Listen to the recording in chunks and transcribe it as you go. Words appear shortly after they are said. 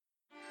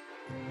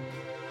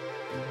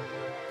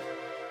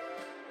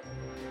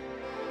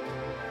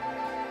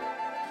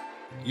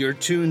You're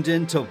tuned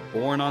in to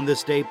Born on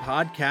This Day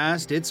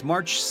podcast. It's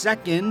March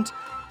 2nd,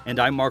 and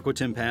I'm Marco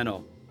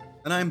Timpano.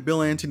 And I'm Bill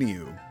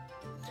Antoniou.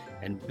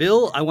 And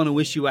Bill, I want to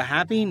wish you a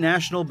happy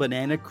National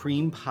Banana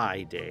Cream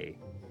Pie Day.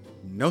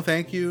 No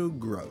thank you,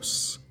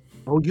 gross.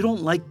 Oh, you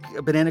don't like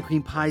banana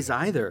cream pies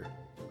either?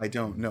 I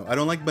don't, no. I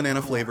don't like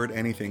banana flavored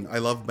anything. I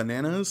love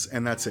bananas,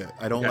 and that's it.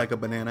 I don't like a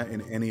banana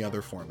in any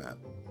other format.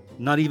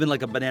 Not even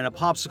like a banana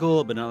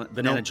popsicle,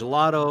 banana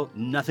gelato,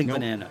 nothing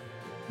banana?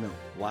 No.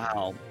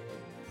 Wow.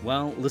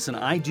 Well, listen,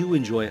 I do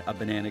enjoy a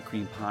banana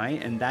cream pie,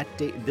 and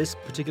this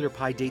particular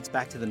pie dates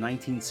back to the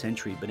 19th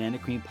century. Banana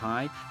cream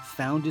pie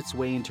found its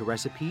way into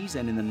recipes,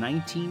 and in the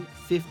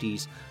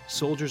 1950s,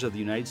 soldiers of the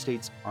United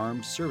States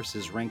Armed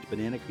Services ranked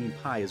banana cream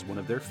pie as one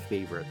of their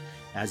favorite,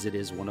 as it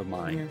is one of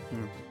mine. Yeah.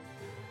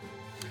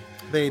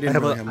 They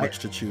didn't really have much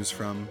to choose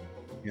from.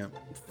 Yeah.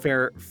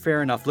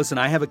 Fair enough. Listen,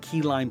 I have a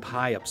key lime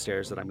pie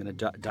upstairs that I'm going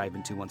to dive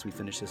into once we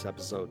finish this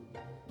episode.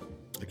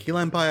 A key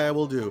lime pie I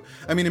will do.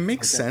 I mean, it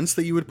makes sense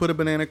that you would put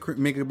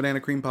make a banana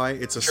cream pie.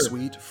 It's a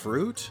sweet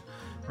fruit,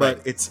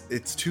 but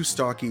it's too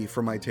stocky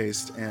for my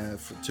taste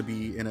to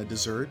be in a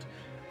dessert.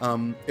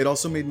 It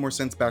also made more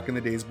sense back in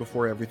the days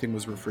before everything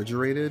was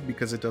refrigerated,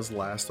 because it does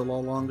last a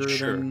lot longer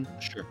than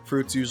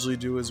fruits usually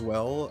do as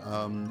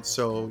well.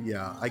 So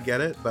yeah, I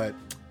get it, but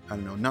I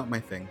don't know, not my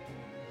thing.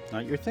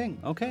 Not your thing.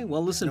 Okay,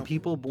 well, listen,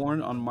 People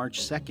born on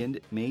March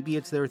 2nd, maybe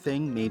it's their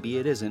thing, maybe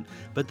it isn't,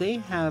 but they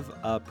have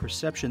a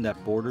perception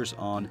that borders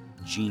on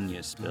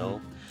genius,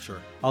 Bill. Sure.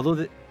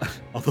 Although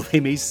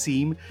they may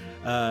seem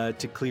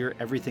to clear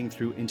everything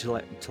through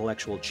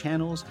intellectual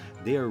channels,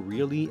 they are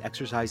really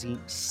exercising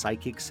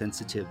psychic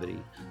sensitivity.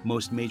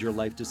 Most major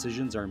life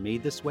decisions are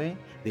made this way.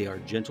 They are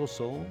gentle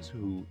souls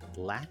who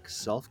lack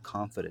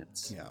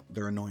self-confidence. Yeah,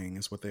 they're annoying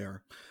is what they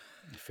are.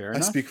 Fair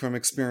enough. I speak from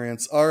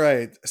experience. All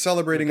right.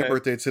 Celebrating a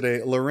birthday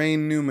today,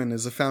 Lorraine Newman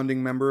is a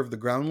founding member of the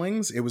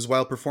Groundlings. It was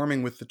while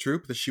performing with the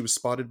troupe that she was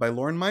spotted by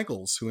Lorne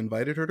Michaels, who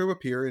invited her to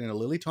appear in a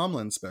Lily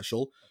Tomlin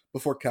special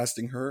before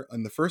casting her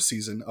on the first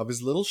season of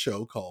his little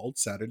show called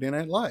Saturday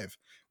Night Live,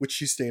 which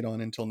she stayed on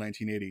until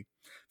 1980.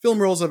 Film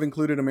roles have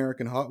included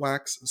American Hot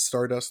Wax,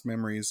 Stardust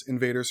Memories,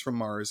 Invaders from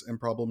Mars, and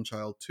Problem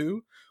Child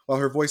 2, while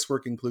her voice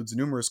work includes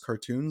numerous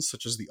cartoons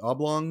such as The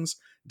Oblongs,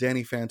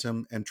 Danny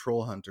Phantom, and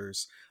Troll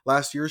Hunters.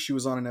 Last year, she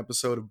was on an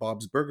episode of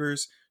Bob's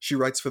Burgers. She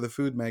writes for the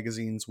food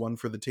magazines One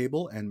for the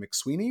Table and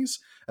McSweeney's,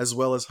 as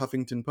well as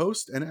Huffington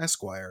Post and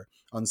Esquire.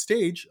 On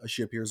stage,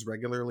 she appears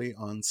regularly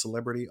on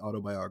Celebrity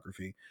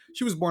Autobiography.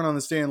 She was born on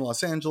this day in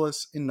Los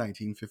Angeles in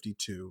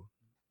 1952.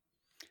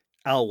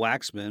 Al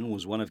Waxman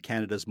was one of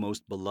Canada's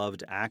most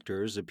beloved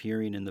actors,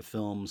 appearing in the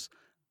films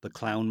The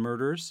Clown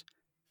Murders,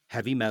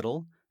 Heavy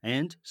Metal,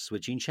 and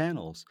Switching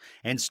Channels,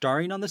 and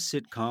starring on the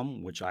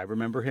sitcom, which I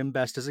remember him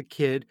best as a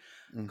kid,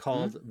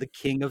 called The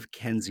King of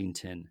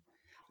Kensington,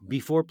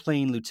 before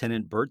playing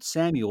Lieutenant Bert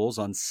Samuels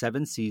on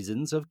 7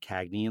 seasons of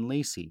Cagney and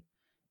Lacey.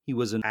 He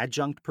was an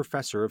adjunct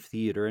professor of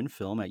theater and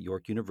film at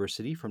York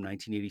University from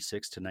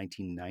 1986 to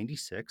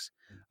 1996,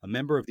 a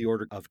member of the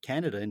Order of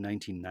Canada in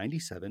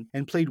 1997,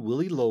 and played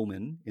Willie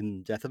Loman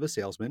in Death of a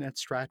Salesman at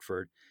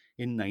Stratford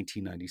in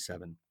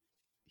 1997.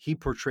 He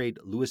portrayed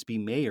Louis B.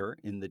 Mayer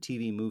in the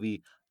TV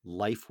movie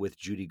Life with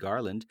Judy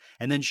Garland,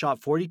 and then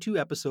shot 42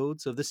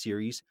 episodes of the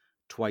series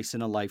Twice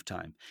in a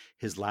Lifetime,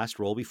 his last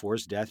role before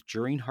his death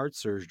during heart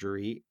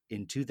surgery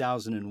in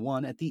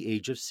 2001 at the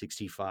age of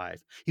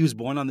 65. He was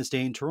born on this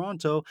day in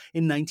Toronto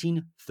in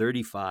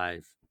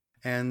 1935.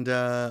 And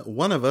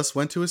one of us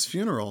went to his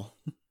funeral.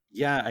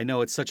 Yeah, I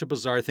know. It's such a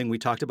bizarre thing. We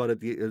talked about it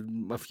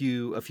a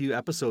few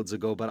episodes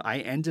ago, but I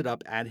ended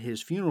up at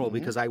his funeral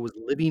because I was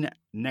living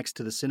next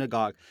to the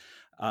synagogue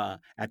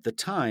at the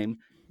time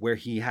where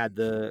he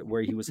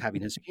was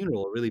having his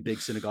funeral, a really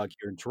big synagogue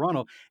here in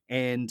Toronto.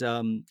 And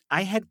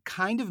I had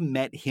kind of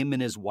met him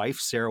and his wife,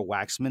 Sarah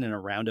Waxman, in a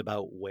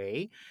roundabout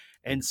way.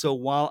 And so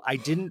while I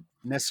didn't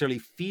necessarily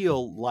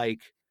feel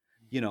like,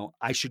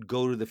 I should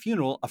go to the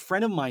funeral, a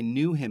friend of mine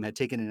knew him, had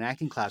taken an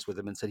acting class with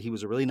him, and said he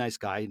was a really nice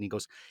guy. And he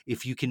goes,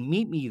 if you can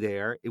meet me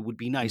there, it would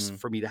be nice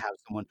for me to have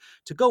someone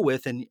to go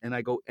with. And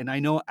I go, and I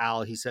know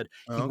Al, he said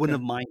he wouldn't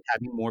have minded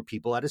having more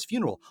people at his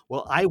funeral.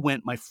 Well, I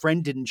went, my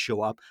friend didn't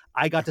show up.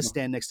 I got to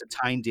stand next to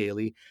Tyne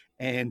Daly.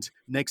 And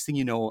next thing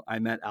you know,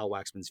 I'm at Al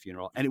Waxman's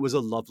funeral. And it was a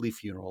lovely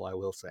funeral, I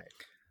will say.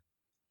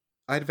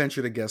 I'd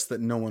venture to guess that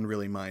no one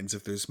really minds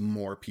if there's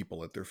more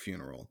people at their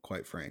funeral,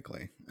 quite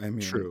frankly. I mean,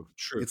 true.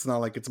 It's not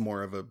like it's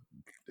more of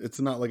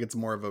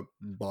a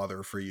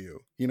bother for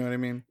you. You know what I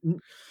mean?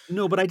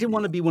 No, but I didn't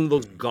want to be one of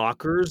those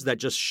gawkers that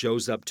just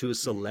shows up to a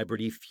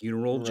celebrity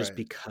funeral just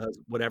because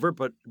whatever.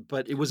 But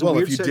it was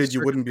if you did,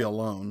 you wouldn't be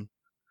alone.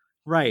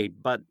 Right,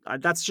 but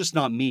that's just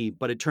not me.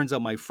 But it turns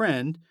out my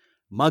friend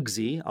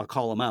Muggsy, I'll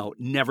call him out,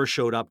 never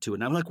showed up to it.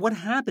 And I'm like, what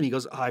happened? He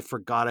goes, I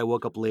forgot, I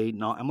woke up late.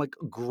 No, I'm like,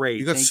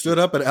 great. You got stood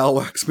up at Al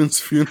Waxman's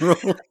funeral?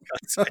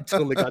 I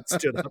totally got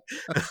stood up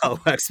at Al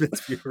Waxman's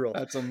funeral.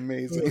 That's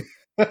amazing.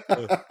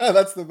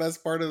 That's the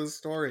best part of the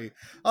story.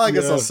 I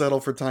guess I'll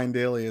settle for Tyne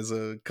Daly as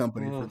a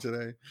company for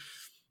today.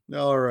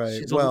 All right.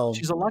 She's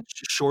a lot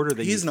shorter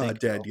than he's you not think,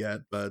 dead though.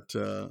 yet, but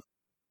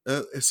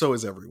So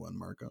is everyone,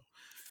 Marco.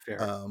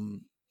 Fair.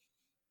 Um,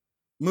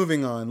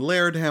 Moving on,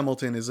 Laird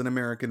Hamilton is an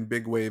American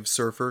big wave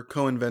surfer,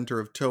 co-inventor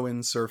of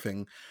toe-in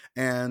surfing,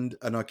 and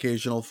an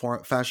occasional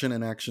fashion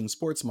and action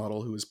sports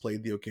model who has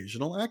played the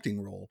occasional acting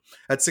role.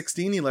 At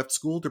 16, he left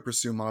school to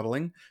pursue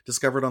modeling,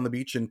 discovered on the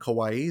beach in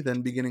Kauai,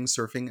 then beginning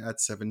surfing at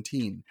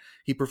 17.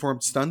 He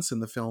performed stunts in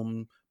the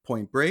film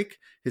Point Break.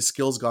 His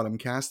skills got him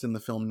cast in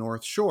the film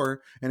North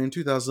Shore, and in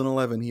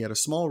 2011 he had a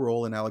small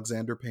role in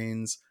Alexander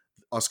Payne's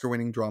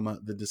Oscar-winning drama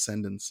The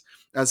Descendants.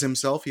 As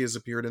himself, he has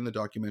appeared in the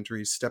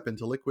documentaries Step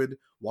into Liquid,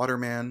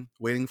 Waterman,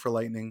 Waiting for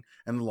Lightning,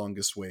 and The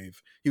Longest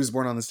Wave. He was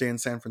born on this day in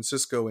San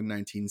Francisco in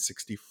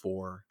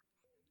 1964.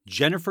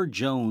 Jennifer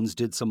Jones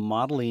did some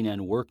modeling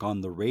and work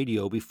on the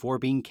radio before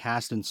being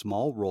cast in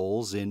small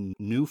roles in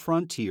New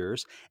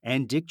Frontiers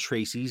and Dick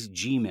Tracy's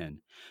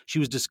G-Men. She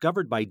was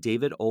discovered by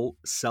David O.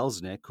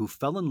 Selznick, who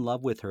fell in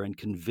love with her and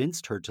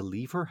convinced her to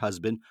leave her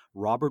husband,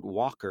 Robert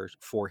Walker,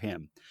 for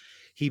him.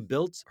 He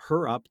built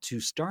her up to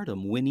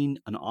stardom, winning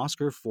an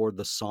Oscar for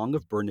The Song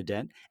of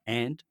Bernadette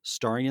and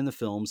starring in the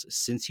films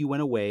Since You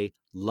Went Away,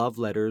 Love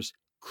Letters,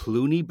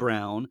 Clooney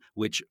Brown,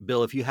 which,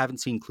 Bill, if you haven't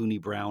seen Clooney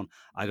Brown,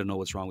 I don't know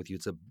what's wrong with you.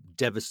 It's a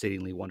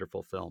devastatingly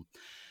wonderful film.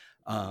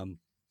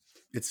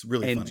 It's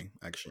really funny,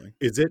 actually.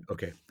 Is it?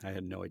 Okay. I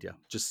had no idea.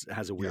 Just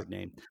has a weird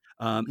name.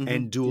 Mm-hmm.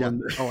 And Duel. Yeah.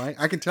 Oh,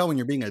 I can tell when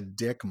you're being a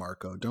dick,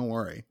 Marco. Don't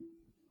worry.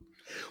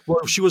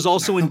 Well, she was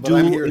also in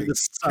Duel in the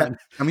Sun.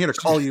 I'm here to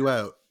call you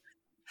out.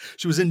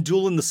 She was in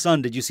Duel in the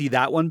Sun. Did you see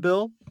that one,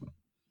 Bill?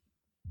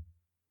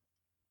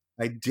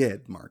 I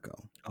did,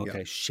 Marco. Okay,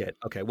 yeah. Shit.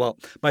 Okay, well,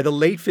 by the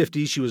late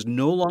 50s, she was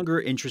no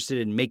longer interested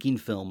in making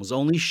films,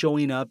 only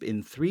showing up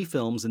in 3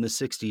 films in the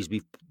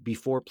 60s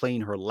before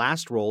playing her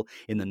last role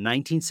in the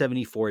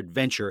 1974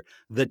 adventure,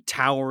 The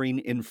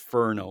Towering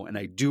Inferno, and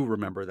I do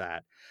remember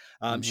that.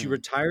 She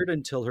retired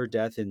until her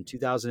death in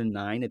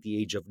 2009 at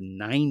the age of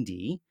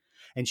 90,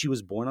 and she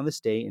was born on this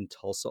day in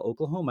Tulsa,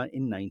 Oklahoma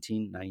in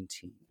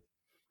 1919.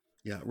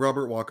 Yeah,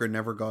 Robert Walker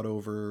never got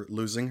over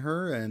losing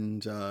her,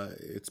 and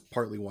it's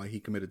partly why he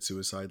committed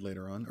suicide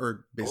later on,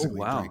 or basically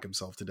drank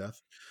himself to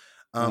death.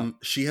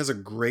 She has a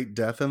great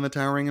death in The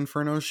Towering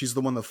Inferno. She's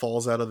the one that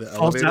falls out of the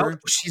elevator.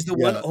 She's the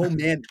one. Oh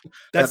man,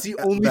 that's the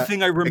only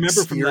thing I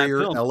remember from that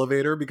film.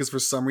 Elevator, because for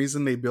some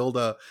reason they build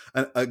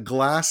a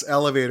glass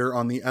elevator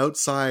on the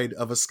outside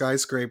of a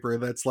skyscraper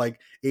that's like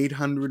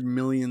 800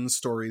 million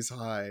stories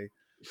high.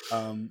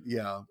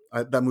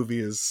 That movie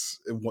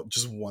is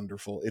just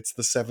wonderful. It's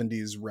the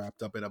 70s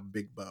wrapped up in a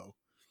big bow.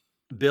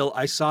 Bill,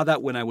 I saw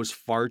that when I was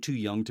far too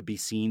young to be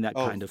seeing that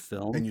kind of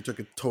film. And you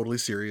took it totally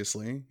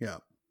seriously. Yeah.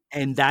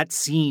 And that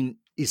scene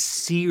is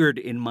seared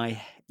in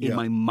my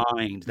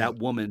mind. That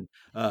woman,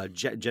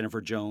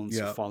 Jennifer Jones,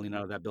 falling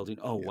out of that building.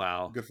 Oh,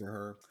 wow. Good for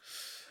her.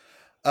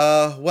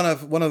 One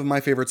of my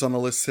favorites on the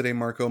list today,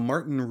 Marco.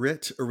 Martin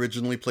Ritt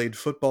originally played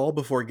football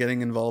before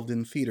getting involved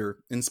in theater,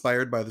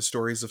 inspired by the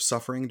stories of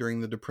suffering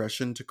during the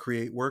Depression to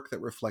create work that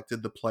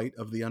reflected the plight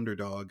of the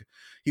underdog.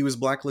 He was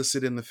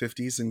blacklisted in the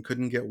 50s and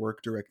couldn't get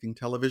work directing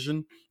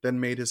television, then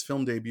made his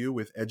film debut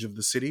with Edge of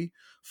the City,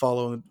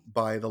 followed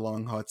by The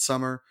Long Hot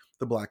Summer,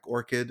 The Black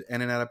Orchid,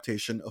 and an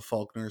adaptation of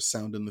Faulkner's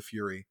Sound and the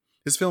Fury.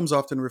 His films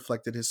often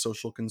reflected his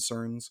social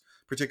concerns,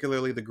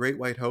 particularly The Great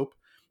White Hope,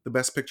 the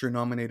Best Picture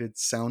nominated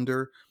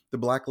Sounder, the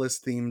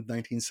Blacklist-themed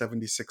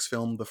 1976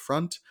 film The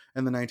Front,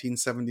 and the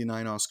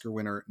 1979 Oscar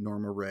winner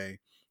Norma Ray.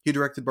 He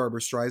directed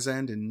Barbra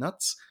Streisand in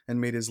Nuts and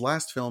made his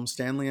last film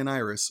Stanley and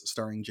Iris,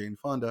 starring Jane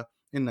Fonda,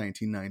 in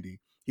 1990.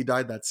 He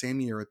died that same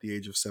year at the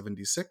age of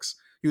 76.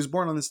 He was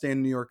born on this day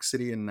in New York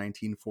City in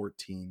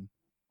 1914.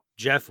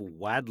 Jeff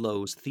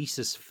Wadlow's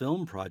thesis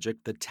film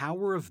project, The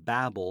Tower of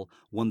Babel,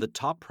 won the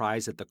top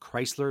prize at the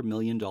Chrysler $1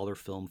 Million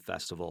Film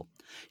Festival.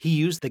 He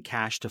used the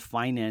cash to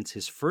finance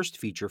his first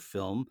feature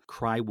film,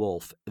 Cry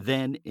Wolf,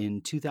 then in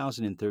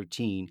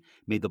 2013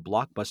 made the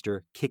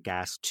blockbuster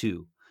Kick-Ass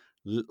 2.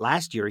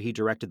 Last year, he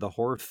directed the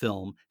horror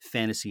film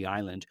Fantasy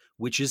Island,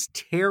 which is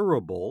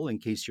terrible, in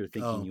case you're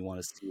thinking you want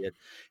to see it.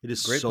 It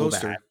is great so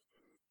poster. bad.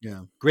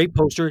 Yeah. Great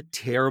poster,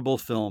 terrible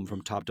film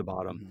from top to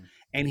bottom. Mm-hmm.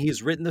 And he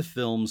has written the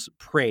films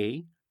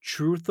Prey,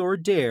 Truth or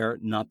Dare,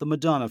 not the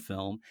Madonna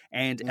film,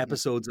 and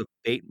episodes of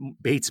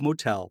Bates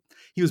Motel.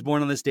 He was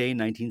born on this day in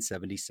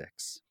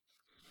 1976.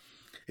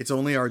 It's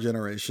only our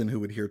generation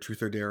who would hear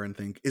Truth or Dare and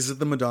think, is it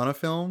the Madonna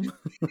film?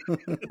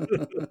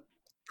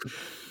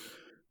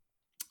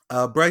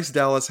 Bryce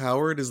Dallas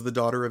Howard is the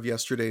daughter of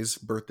yesterday's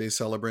birthday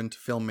celebrant,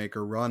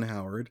 filmmaker Ron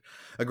Howard.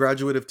 A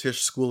graduate of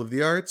Tisch School of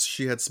the Arts,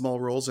 she had small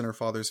roles in her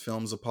father's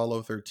films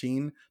Apollo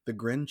 13, The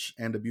Grinch,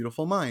 and A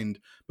Beautiful Mind,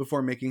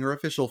 before making her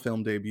official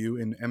film debut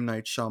in M.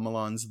 Night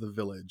Shyamalan's The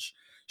Village.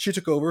 She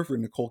took over for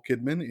Nicole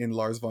Kidman in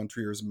Lars von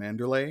Trier's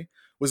Manderley,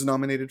 was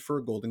nominated for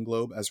a Golden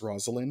Globe as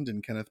Rosalind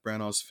in Kenneth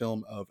Branagh's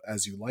film of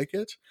As You Like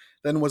It,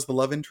 then was the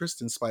love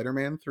interest in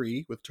Spider-Man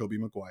 3 with Tobey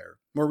Maguire.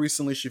 More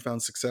recently, she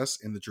found success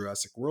in the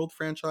Jurassic World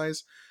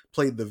franchise,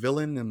 played the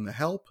villain in The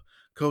Help,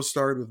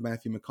 co-starred with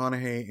Matthew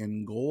McConaughey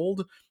in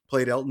Gold,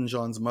 played Elton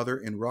John's mother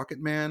in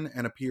Rocketman,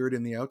 and appeared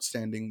in the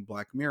outstanding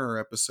Black Mirror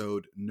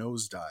episode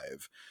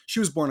Nosedive. She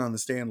was born on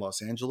this day in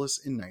Los Angeles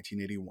in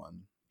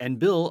 1981. And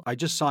Bill, I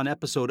just saw an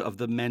episode of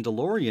The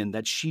Mandalorian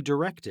that she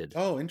directed.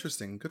 Oh,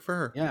 interesting. Good for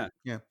her. Yeah.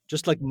 Yeah.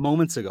 Just like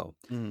moments ago.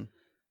 Mm.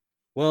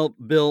 Well,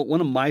 Bill,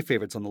 one of my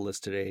favorites on the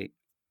list today.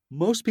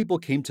 Most people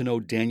came to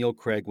know Daniel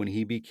Craig when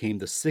he became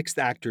the sixth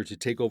actor to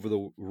take over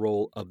the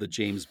role of the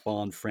James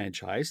Bond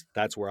franchise.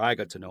 That's where I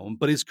got to know him.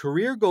 But his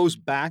career goes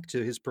back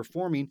to his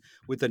performing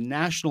with the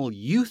National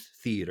Youth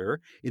Theatre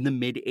in the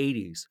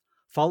mid-'80s,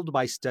 followed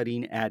by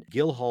studying at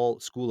Guildhall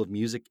School of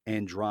Music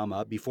and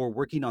Drama before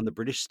working on the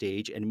British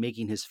stage and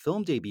making his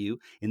film debut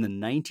in the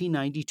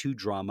 1992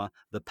 drama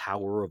The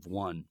Power of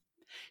One.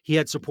 He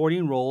had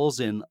supporting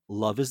roles in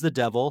Love is the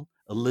Devil,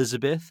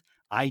 Elizabeth,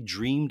 I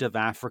Dreamed of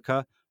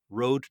Africa,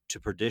 Road to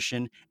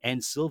Perdition,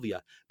 and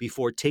Sylvia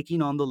before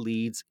taking on the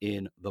leads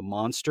in The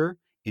Monster,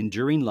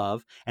 Enduring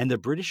Love, and the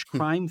British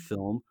crime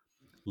film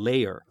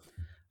Layer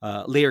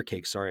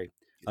Cake. Sorry.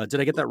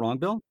 Did I get that wrong,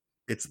 Bill?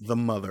 It's The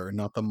Mother,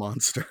 not The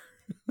Monster.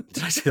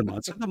 Did I say The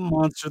Monster? The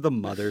Monster, The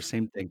Mother,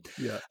 same thing.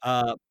 Yeah.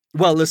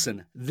 Well,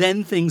 listen,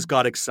 then things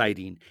got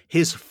exciting.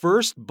 His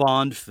first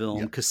Bond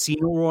film,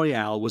 Casino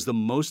Royale, was the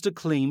most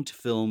acclaimed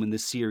film in the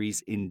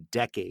series in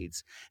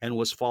decades and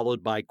was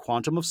followed by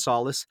Quantum of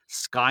Solace,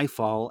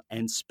 Skyfall,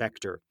 and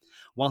Spectre.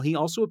 While he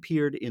also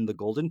appeared in The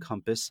Golden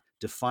Compass,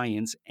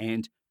 Defiance,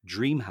 and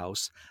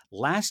Dreamhouse,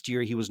 last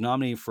year he was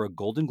nominated for a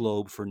Golden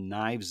Globe for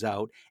Knives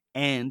Out,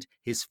 and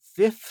his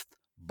fifth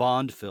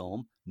Bond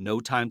film, No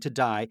Time to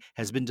Die,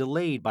 has been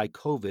delayed by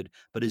COVID,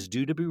 but is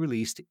due to be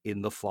released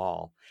in the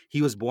fall.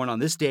 He was born on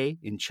this day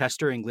in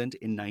Chester, England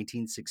in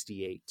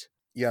 1968.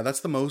 Yeah,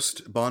 that's the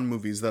most Bond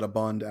movies that a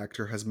Bond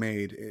actor has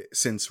made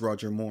since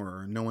Roger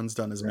Moore. No one's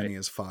done as many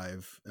as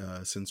 5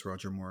 since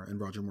Roger Moore. And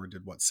Roger Moore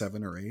did,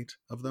 7 or 8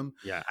 of them?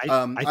 Yeah.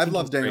 I've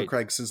loved Daniel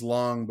Craig since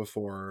long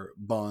before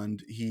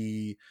Bond.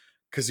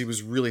 Because he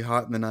was really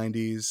hot in the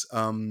 90s.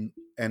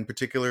 And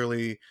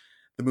particularly...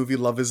 the movie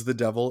Love is the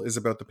Devil is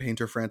about the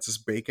painter Francis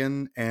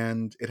Bacon,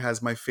 and it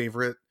has my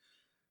favorite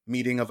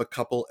meeting of a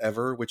couple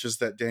ever, which is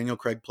that Daniel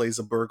Craig plays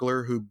a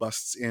burglar who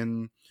busts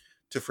in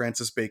to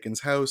Francis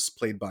Bacon's house,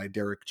 played by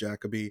Derek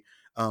Jacobi.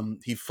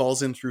 He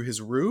falls in through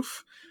his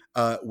roof,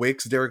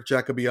 wakes Derek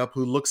Jacobi up,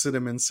 who looks at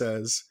him and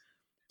says,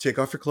 "Take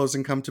off your clothes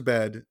and come to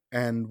bed,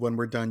 and when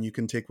we're done, you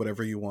can take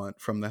whatever you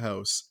want from the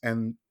house."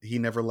 And he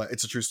never left.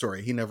 It's a true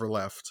story. He never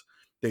left.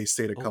 They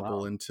stayed a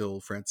couple until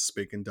Francis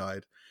Bacon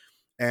died.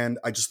 And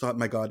I just thought,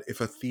 my God, if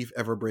a thief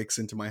ever breaks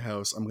into my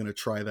house, I'm going to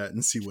try that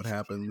and see what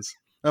happens.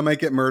 I might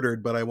get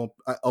murdered, but I won't.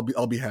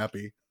 I'll be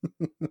happy.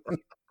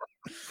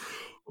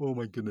 Oh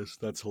my goodness,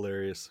 that's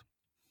hilarious.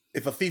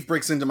 If a thief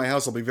breaks into my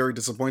house, I'll be very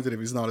disappointed if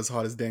he's not as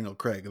hot as Daniel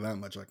Craig. That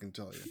much I can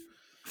tell you.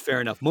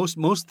 Fair enough.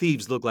 Most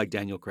thieves look like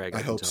Daniel Craig.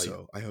 I hope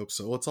so.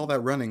 Well, it's all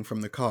that running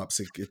from the cops.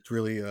 It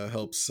really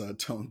helps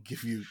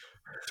give you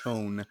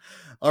tone.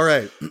 All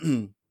right.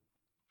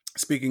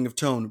 Speaking of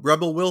tone,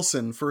 Rebel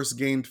Wilson first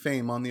gained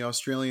fame on the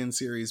Australian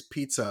series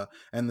Pizza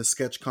and the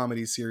sketch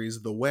comedy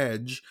series The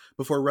Wedge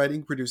before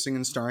writing, producing,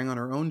 and starring on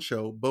her own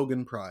show,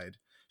 Bogan Pride.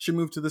 She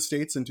moved to the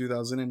States in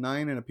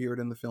 2009 and appeared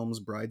in the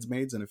films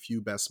Bridesmaids and A Few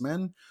Best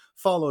Men,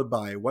 followed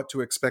by What to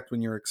Expect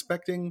When You're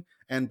Expecting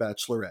and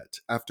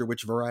Bachelorette, after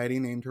which Variety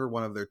named her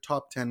one of their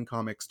top 10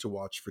 comics to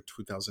watch for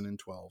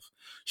 2012.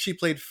 She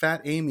played Fat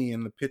Amy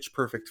in the Pitch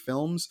Perfect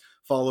films,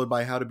 followed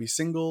by How to Be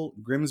Single,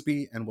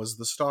 Grimsby, and was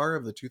the star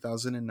of the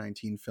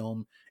 2019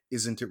 film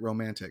Isn't It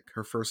Romantic,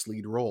 her first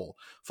lead role,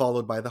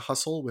 followed by The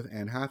Hustle with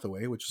Anne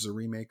Hathaway, which was a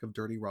remake of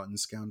Dirty Rotten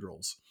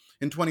Scoundrels.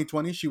 In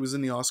 2020, she was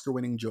in the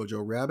Oscar-winning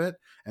Jojo Rabbit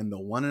and The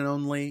One and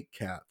Only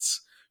Cats.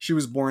 She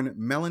was born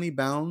Melanie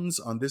Bounds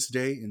on this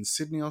day in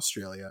Sydney,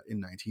 Australia in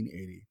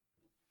 1980.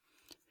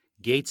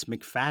 Gates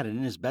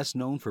McFadden is best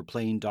known for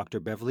playing Dr.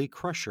 Beverly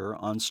Crusher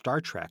on Star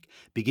Trek,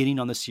 beginning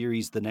on the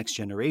series The Next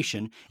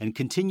Generation and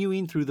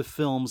continuing through the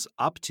films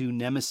up to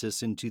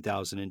Nemesis in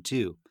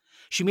 2002.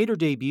 She made her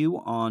debut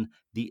on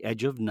The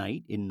Edge of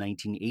Night in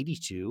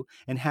 1982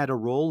 and had a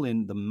role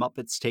in The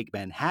Muppets Take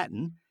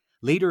Manhattan,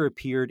 later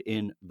appeared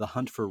in The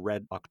Hunt for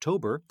Red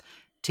October,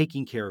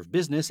 Taking Care of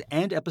Business,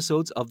 and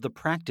episodes of The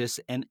Practice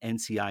and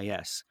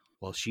NCIS.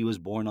 Well, she was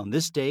born on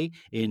this day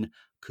in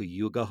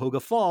Cuyahoga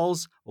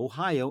Falls,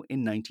 Ohio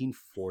in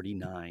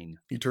 1949.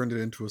 You turned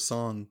it into a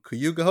song.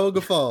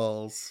 Cuyahoga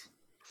Falls.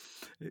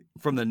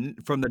 From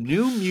the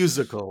new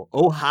musical,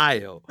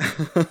 Ohio.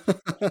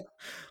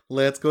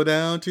 Let's go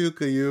down to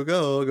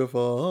Cuyahoga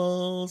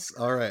Falls.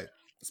 All right.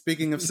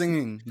 Speaking of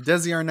singing,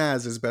 Desi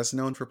Arnaz is best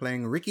known for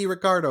playing Ricky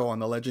Ricardo on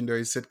the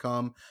legendary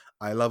sitcom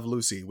I Love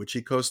Lucy, which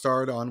he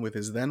co-starred on with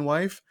his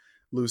then-wife,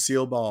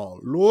 Lucille Ball.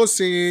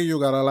 Lucy, you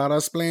got a lot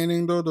of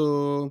splaining to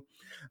do.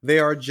 They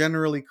are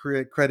generally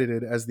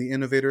credited as the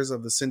innovators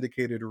of the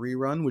syndicated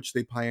rerun, which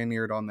they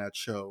pioneered on that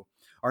show.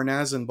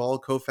 Arnaz and Ball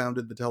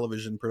co-founded the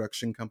television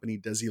production company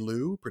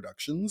Desilu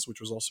Productions,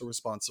 which was also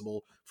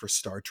responsible for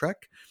Star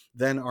Trek.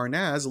 Then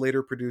Arnaz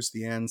later produced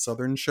The Ann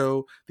Sothern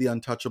Show, The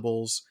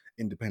Untouchables,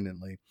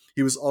 independently.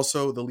 He was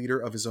also the leader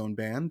of his own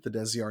band, the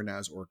Desi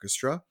Arnaz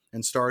Orchestra,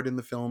 and starred in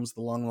the films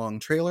The Long Long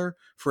Trailer,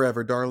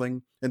 Forever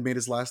Darling, and made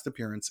his last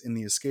appearance in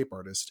The Escape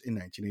Artist in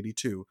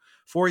 1982,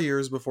 4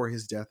 years before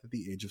his death at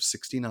the age of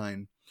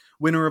 69.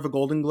 Winner of a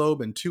Golden Globe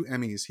and 2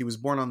 Emmys, he was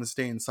born on this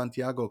day in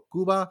Santiago,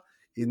 Cuba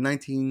in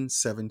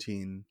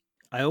 1917.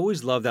 I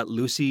always love that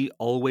Lucy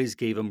always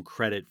gave him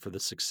credit for the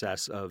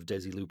success of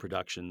Desilu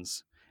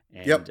Productions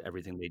and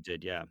everything they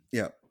did. Yeah.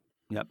 Yep.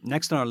 Yep.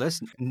 Next on our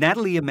list,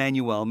 Natalie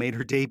Emmanuel made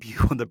her debut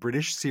on the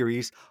British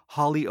series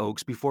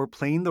Hollyoaks before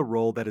playing the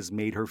role that has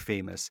made her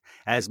famous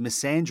as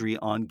Missandei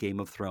on Game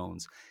of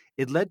Thrones.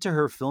 It led to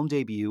her film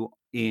debut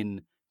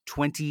in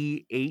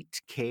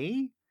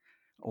 28K,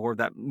 or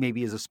that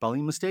maybe is a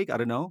spelling mistake. I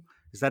don't know.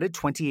 Is that it?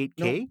 28K?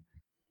 Nope.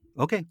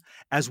 Okay.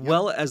 As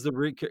well as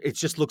it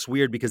just looks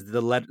weird because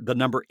the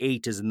number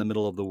 8 is in the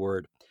middle of the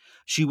word.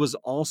 She was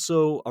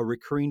also a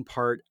recurring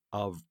part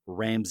of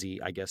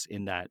Ramsey, I guess,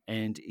 in that.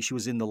 And she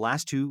was in the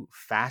last 2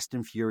 Fast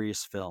and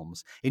Furious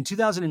films. In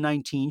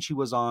 2019, she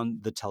was on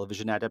the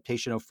television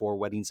adaptation of 4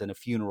 Weddings and a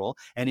Funeral.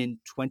 And in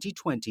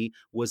 2020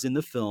 was in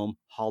the film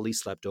Holly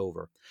Slept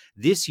Over.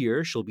 This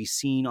year, she'll be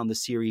seen on the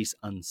series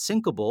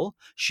Unsinkable.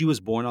 She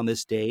was born on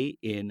this day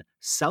in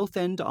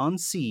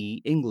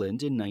Southend-on-Sea,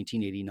 England in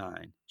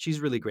 1989. She's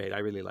really great. I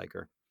really like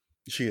her.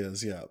 She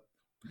is, yeah.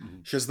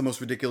 She has the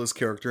most ridiculous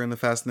character in the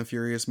Fast and the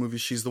Furious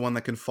movies. She's the one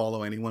that can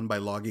follow anyone by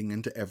logging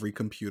into every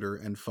computer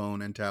and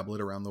phone and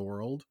tablet around the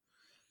world.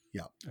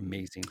 Yeah.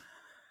 Amazing.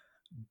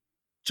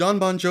 Jon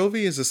Bon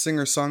Jovi is a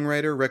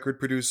singer-songwriter, record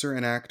producer,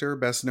 and actor,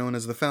 best known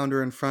as the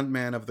founder and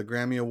frontman of the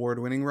Grammy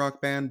Award-winning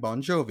rock band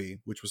Bon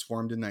Jovi, which was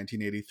formed in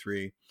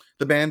 1983.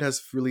 The band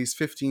has released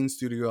 15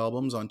 studio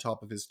albums on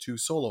top of his 2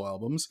 solo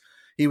albums.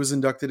 He was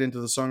inducted into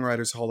the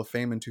Songwriters Hall of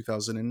Fame in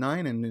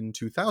 2009, and in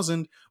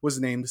 2000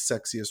 was named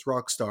Sexiest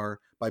Rock Star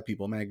by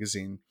People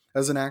magazine.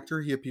 As an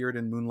actor, he appeared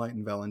in Moonlight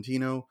and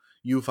Valentino,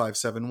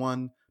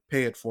 U571,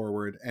 Pay It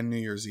Forward, and New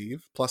Year's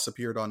Eve, plus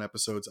appeared on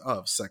episodes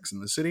of Sex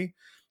and the City,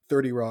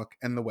 30 Rock,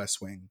 and The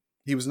West Wing.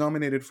 He was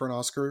nominated for an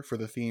Oscar for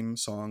the theme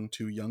song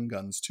to Young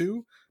Guns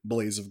 2,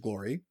 Blaze of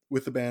Glory,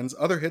 with the band's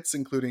other hits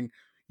including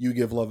You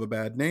Give Love a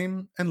Bad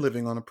Name and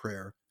Living on a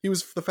Prayer. He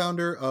was the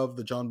founder of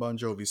the Jon Bon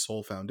Jovi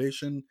Soul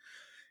Foundation.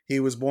 He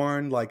was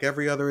born, like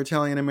every other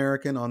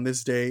Italian-American, on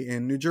this day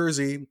in New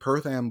Jersey,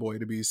 Perth Amboy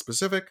to be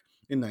specific,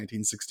 in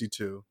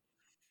 1962.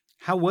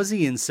 How was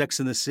he in Sex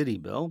and the City,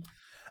 Bill?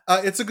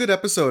 It's a good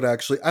episode,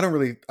 actually. I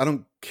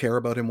don't care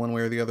about him one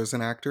way or the other as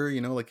an actor.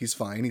 Like he's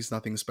fine. He's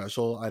nothing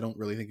special. I don't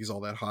really think he's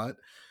all that hot.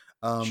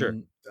 Sure.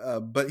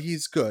 But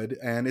he's good,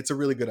 and it's a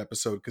really good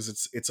episode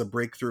because it's a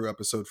breakthrough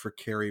episode for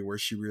Carrie where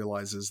she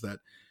realizes that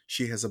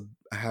she has a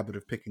habit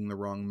of picking the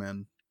wrong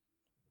men.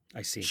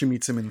 I see. She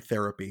meets him in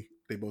therapy.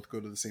 They both go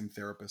to the same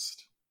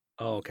therapist.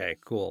 Okay,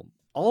 cool.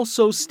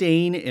 Also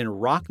staying in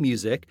rock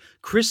music,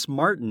 Chris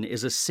Martin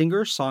is a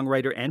singer,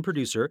 songwriter, and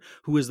producer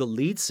who is the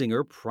lead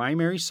singer,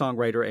 primary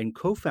songwriter, and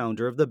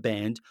co-founder of the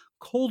band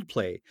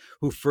Coldplay,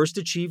 who first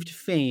achieved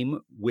fame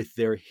with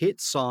their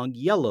hit song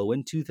Yellow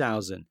in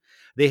 2000.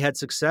 They had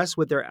success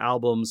with their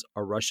albums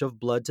A Rush of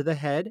Blood to the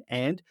Head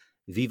and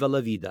Viva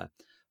la Vida,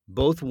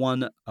 both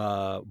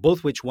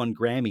which won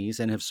Grammys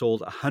and have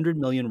sold 100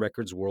 million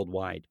records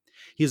worldwide.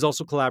 He has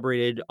also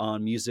collaborated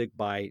on music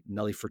by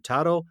Nelly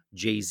Furtado,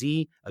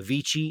 Jay-Z,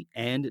 Avicii,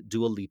 and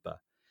Dua Lipa.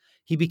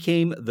 He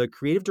became the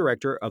creative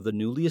director of the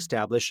newly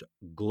established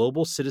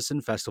Global Citizen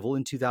Festival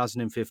in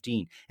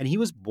 2015, and he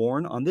was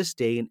born on this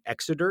day in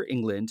Exeter,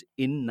 England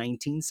in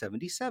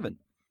 1977.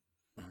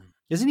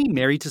 Isn't he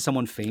married to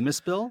someone famous,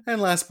 Bill?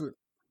 And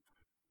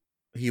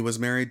he was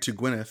married to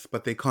Gwyneth,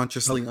 but they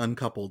consciously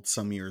uncoupled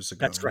some years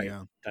ago. That's right.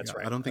 Yeah. That's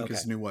right. I don't think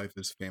his new wife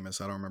is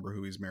famous. I don't remember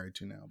who he's married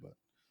to now, but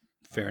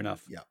fair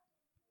enough. Yeah.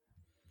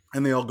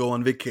 And they all go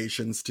on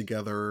vacations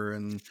together,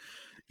 and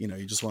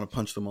you just want to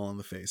punch them all in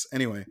the face.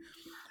 Anyway,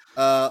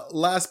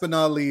 last but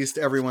not least,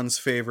 everyone's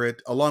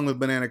favorite, along with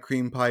Banana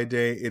Cream Pie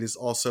Day, it is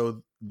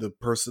also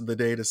the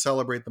day to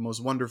celebrate the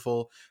most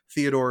wonderful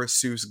Theodore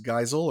Seuss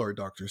Geisel, or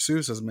Dr.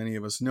 Seuss, as many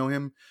of us know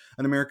him,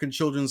 an American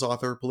children's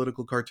author,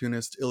 political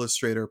cartoonist,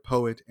 illustrator,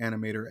 poet,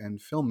 animator,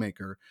 and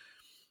filmmaker.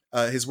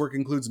 His work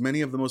includes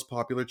many of the most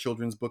popular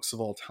children's books of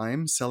all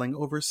time, selling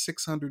over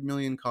 600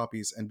 million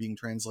copies and being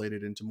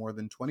translated into more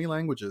than 20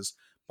 languages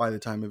by the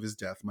time of his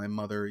death. My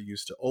mother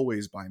used to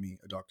always buy me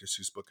a Dr.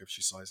 Seuss book if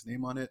she saw his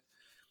name on it,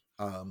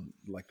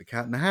 like The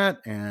Cat in the Hat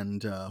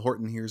and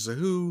Horton Hears a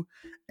Who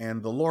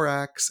and The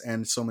Lorax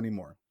and so many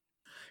more.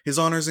 His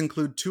honors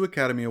include 2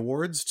 Academy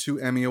Awards, 2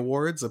 Emmy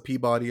Awards, a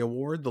Peabody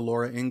Award, the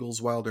Laura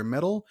Ingalls Wilder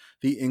Medal,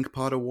 the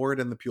Inkpot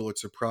Award, and the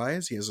Pulitzer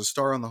Prize. He has a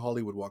star on the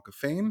Hollywood Walk of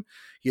Fame.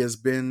 He has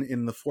been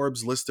in the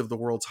Forbes list of the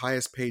world's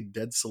highest paid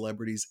dead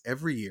celebrities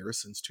every year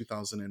since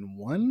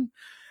 2001,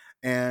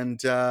 and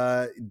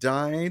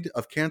died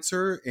of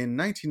cancer in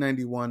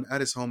 1991 at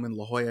his home in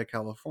La Jolla,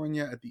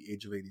 California at the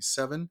age of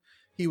 87.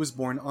 He was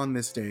born on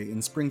this day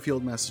in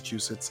Springfield,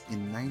 Massachusetts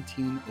in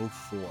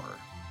 1904.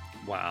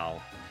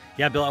 Wow.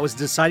 Yeah, Bill, I was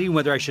deciding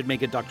whether I should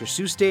make it Dr.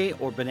 Seuss Day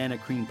or Banana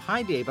Cream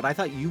Pie Day, but I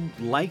thought you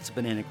liked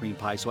Banana Cream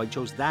Pie, so I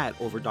chose that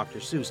over Dr.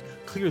 Seuss.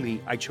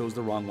 Clearly, I chose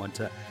the wrong one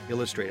to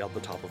illustrate at the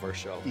top of our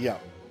show. Yeah,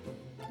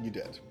 you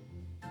did.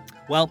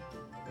 Well,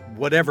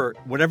 whatever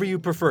you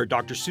prefer,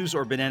 Dr. Seuss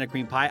or Banana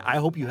Cream Pie, I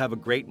hope you have a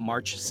great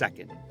March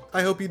 2nd.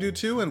 I hope you do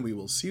too, and we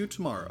will see you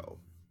tomorrow.